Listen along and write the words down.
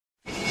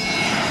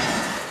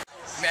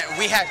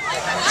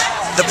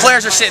the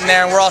players are sitting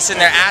there, and we're all sitting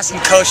there asking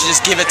coach to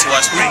just give it to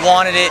us. We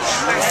wanted it.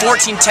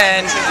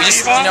 14-10. We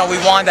just, we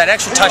wanted that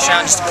extra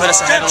touchdown just to put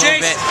us ahead a little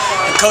bit.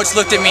 And coach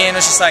looked at me and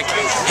was just like,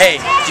 "Hey,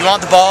 do you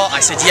want the ball?" I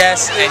said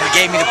yes, and he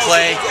gave me the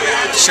play.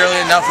 Surely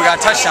enough, we got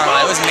a touchdown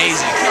on it. It was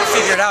amazing.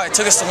 Figure it out. It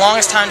took us the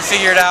longest time to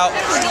figure it out.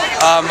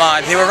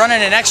 They were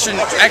running an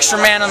extra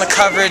man on the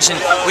coverage, and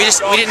we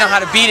didn't know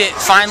how to beat it.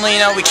 Finally,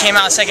 we came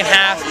out second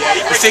half.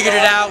 We figured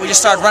it out. We just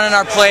started running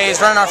our plays,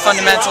 running our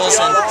fundamentals,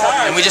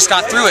 and we just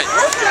got through it.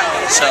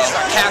 So,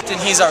 our captain,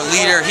 he's our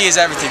leader. He is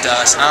everything to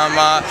us.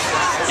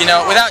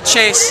 Without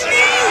Chase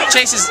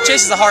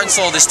is the heart and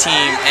soul of this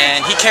team,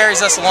 and he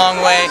carries us a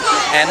long way,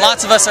 and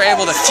lots of us are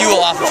able to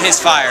fuel off of his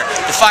fire.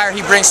 The fire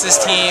he brings to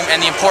this team and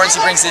the importance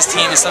he brings to this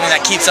team is something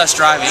that keeps us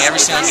driving every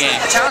single game.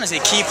 Talon is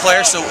a key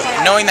player, so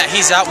knowing that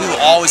he's out, we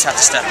will always have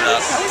to step it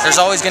up. There's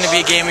always going to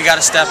be a game we got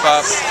to step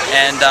up,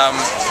 and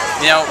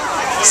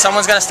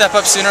someone's got to step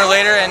up sooner or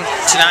later, and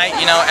tonight,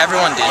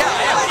 everyone did.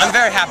 I'm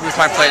very happy with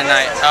my play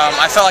tonight.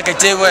 I felt like I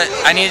did what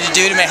I needed to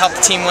do to help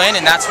the team win,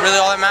 and that's really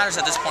all that matters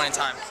at this point in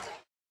time.